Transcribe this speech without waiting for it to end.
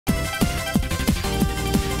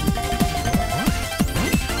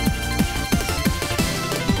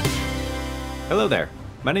Hello there,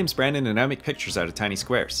 my name's Brandon and I make pictures out of tiny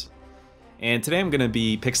squares. And today I'm going to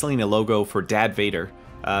be pixeling a logo for Dad Vader,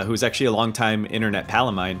 who's actually a longtime internet pal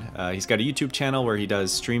of mine. He's got a YouTube channel where he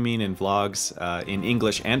does streaming and vlogs in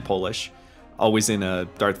English and Polish, always in a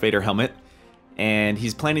Darth Vader helmet. And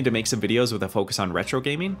he's planning to make some videos with a focus on retro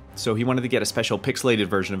gaming, so he wanted to get a special pixelated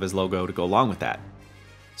version of his logo to go along with that.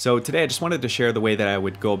 So today I just wanted to share the way that I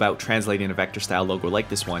would go about translating a vector style logo like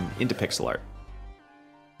this one into pixel art.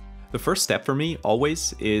 The first step for me,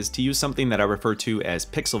 always, is to use something that I refer to as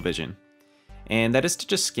pixel vision. And that is to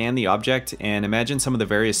just scan the object and imagine some of the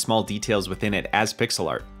various small details within it as pixel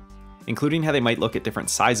art, including how they might look at different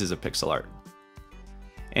sizes of pixel art.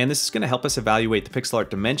 And this is going to help us evaluate the pixel art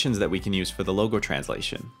dimensions that we can use for the logo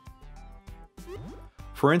translation.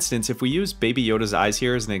 For instance, if we use Baby Yoda's eyes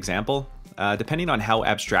here as an example, depending on how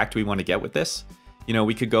abstract we want to get with this,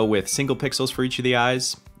 we could go with single pixels for each of the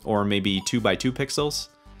eyes, or maybe 2 by 2 pixels.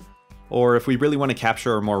 Or if we really want to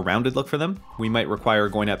capture a more rounded look for them, we might require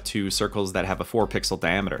going up to circles that have a 4 pixel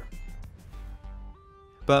diameter.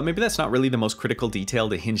 But maybe that's not really the most critical detail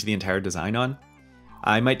to hinge the entire design on.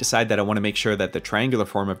 I might decide that I want to make sure that the triangular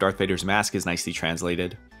form of Darth Vader's mask is nicely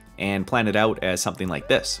translated, and plan it out as something like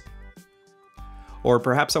this. Or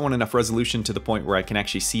perhaps I want enough resolution to the point where I can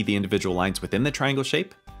actually see the individual lines within the triangle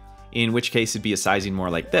shape, in which case it'd be a sizing more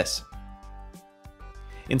like this.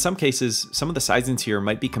 In some cases, some of the sizings here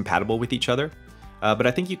might be compatible with each other, but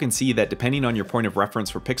I think you can see that depending on your point of reference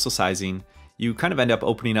for pixel sizing, you kind of end up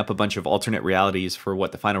opening up a bunch of alternate realities for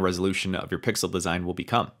what the final resolution of your pixel design will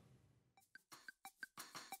become.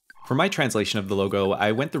 For my translation of the logo,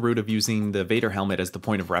 I went the route of using the Vader helmet as the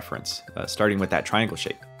point of reference, starting with that triangle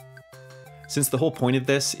shape. Since the whole point of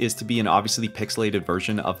this is to be an obviously pixelated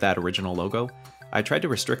version of that original logo, I tried to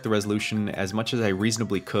restrict the resolution as much as I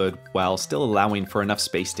reasonably could while still allowing for enough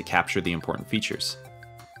space to capture the important features.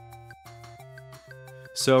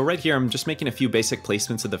 So right here I'm just making a few basic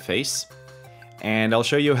placements of the face, and I'll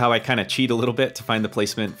show you how I kind of cheat a little bit to find the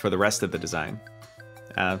placement for the rest of the design.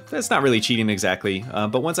 That's not really cheating exactly,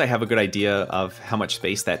 but once I have a good idea of how much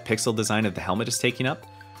space that pixel design of the helmet is taking up,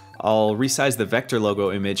 I'll resize the vector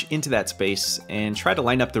logo image into that space and try to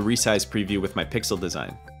line up the resize preview with my pixel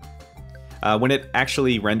design. When it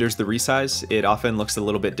actually renders the resize, it often looks a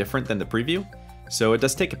little bit different than the preview, so it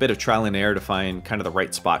does take a bit of trial and error to find kind of the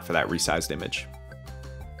right spot for that resized image.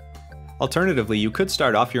 Alternatively, you could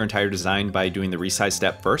start off your entire design by doing the resize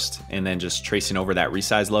step first, and then just tracing over that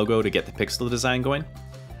resize logo to get the pixel design going.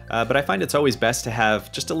 But I find it's always best to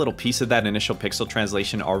have just a little piece of that initial pixel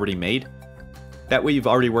translation already made. That way you've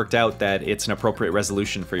already worked out that it's an appropriate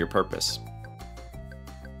resolution for your purpose.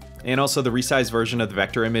 And also the resized version of the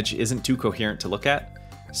vector image isn't too coherent to look at,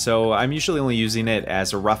 so I'm usually only using it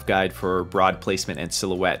as a rough guide for broad placement and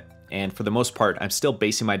silhouette, and for the most part I'm still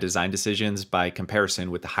basing my design decisions by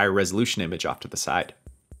comparison with the higher resolution image off to the side.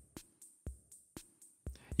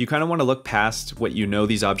 You kind of want to look past what you know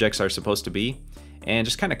these objects are supposed to be, and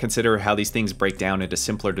just kind of consider how these things break down into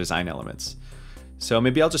simpler design elements. So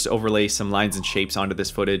maybe I'll just overlay some lines and shapes onto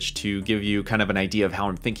this footage to give you kind of an idea of how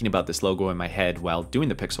I'm thinking about this logo in my head while doing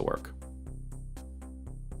the pixel work.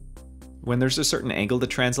 When there's a certain angle to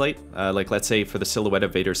translate, like let's say for the silhouette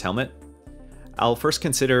of Vader's helmet, I'll first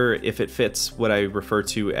consider if it fits what I refer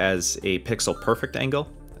to as a pixel perfect angle,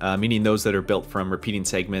 meaning those that are built from repeating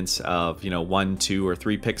segments of 1, 2, or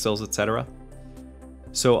 3 pixels, etc.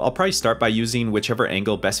 So I'll probably start by using whichever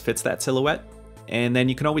angle best fits that silhouette, and then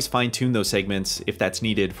you can always fine-tune those segments if that's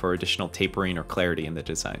needed for additional tapering or clarity in the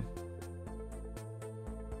design.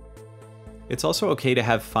 It's also okay to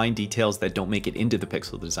have fine details that don't make it into the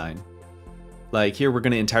pixel design. Like here we're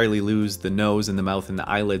going to entirely lose the nose and the mouth and the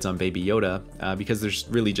eyelids on Baby Yoda because there's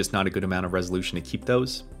really just not a good amount of resolution to keep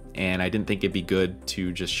those, and I didn't think it'd be good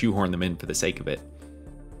to just shoehorn them in for the sake of it.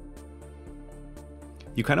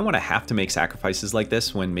 You kind of want to have to make sacrifices like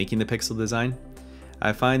this when making the pixel design.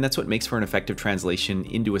 I find that's what makes for an effective translation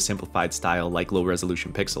into a simplified style like low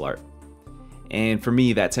resolution pixel art. And for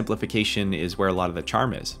me, that simplification is where a lot of the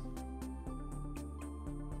charm is.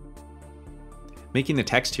 Making the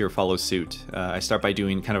text here follows suit. I start by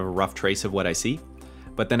doing kind of a rough trace of what I see,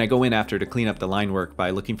 but then I go in after to clean up the line work by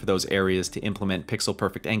looking for those areas to implement pixel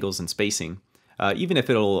perfect angles and spacing, even if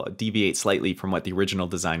it'll deviate slightly from what the original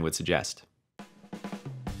design would suggest.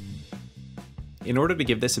 In order to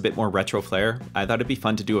give this a bit more retro flair, I thought it'd be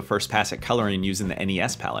fun to do a first pass at coloring using the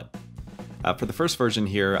NES palette. For the first version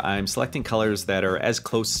here, I'm selecting colors that are as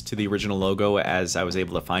close to the original logo as I was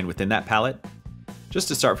able to find within that palette, just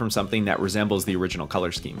to start from something that resembles the original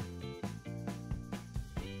color scheme.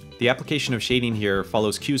 The application of shading here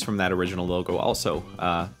follows cues from that original logo also.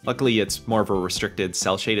 Luckily it's more of a restricted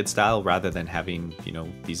cell shaded style rather than having,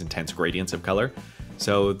 these intense gradients of color.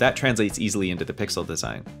 So that translates easily into the pixel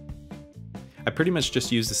design. I pretty much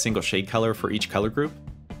just used a single shade color for each color group,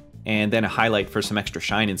 and then a highlight for some extra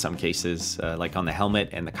shine in some cases, like on the helmet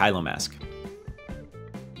and the Kylo mask.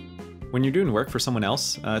 When you're doing work for someone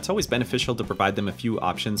else, it's always beneficial to provide them a few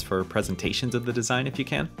options for presentations of the design if you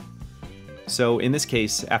can. So in this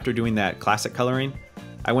case, after doing that classic coloring,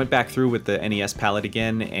 I went back through with the NES palette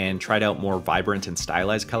again and tried out more vibrant and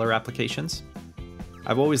stylized color applications.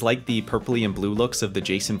 I've always liked the purpley and blue looks of the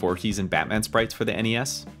Jason Voorhees and Batman sprites for the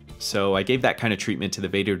NES, so I gave that kind of treatment to the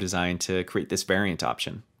Vader design to create this variant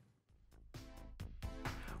option.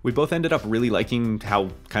 We both ended up really liking how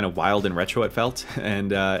kind of wild and retro it felt,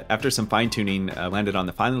 and after some fine-tuning, landed on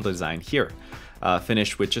the final design here,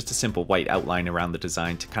 finished with just a simple white outline around the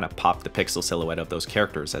design to kind of pop the pixel silhouette of those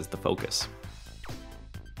characters as the focus.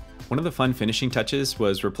 One of the fun finishing touches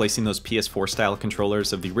was replacing those PS4 style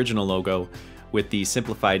controllers of the original logo with the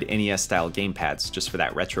simplified NES style gamepads just for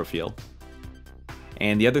that retro feel.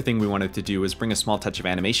 And the other thing we wanted to do was bring a small touch of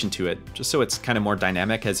animation to it, just so it's kind of more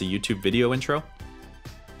dynamic as a YouTube video intro.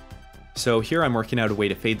 So here I'm working out a way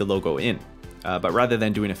to fade the logo in, but rather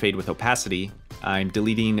than doing a fade with opacity, I'm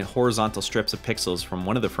deleting horizontal strips of pixels from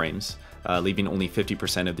one of the frames, leaving only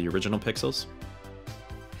 50% of the original pixels.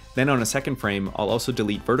 Then on a second frame, I'll also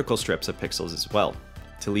delete vertical strips of pixels as well,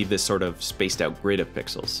 to leave this sort of spaced out grid of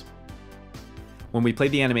pixels. When we play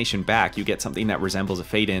the animation back, you get something that resembles a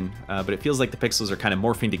fade in, but it feels like the pixels are kind of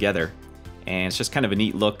morphing together, and it's just kind of a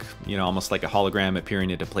neat look, almost like a hologram appearing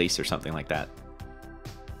into place or something like that.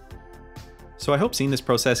 So I hope seeing this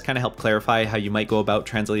process kind of helped clarify how you might go about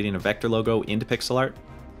translating a vector logo into pixel art.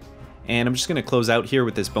 And I'm just going to close out here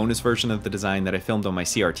with this bonus version of the design that I filmed on my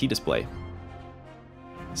CRT display.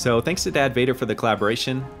 So thanks to Dad Vader for the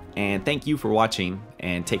collaboration, and thank you for watching,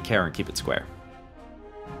 and take care and keep it square.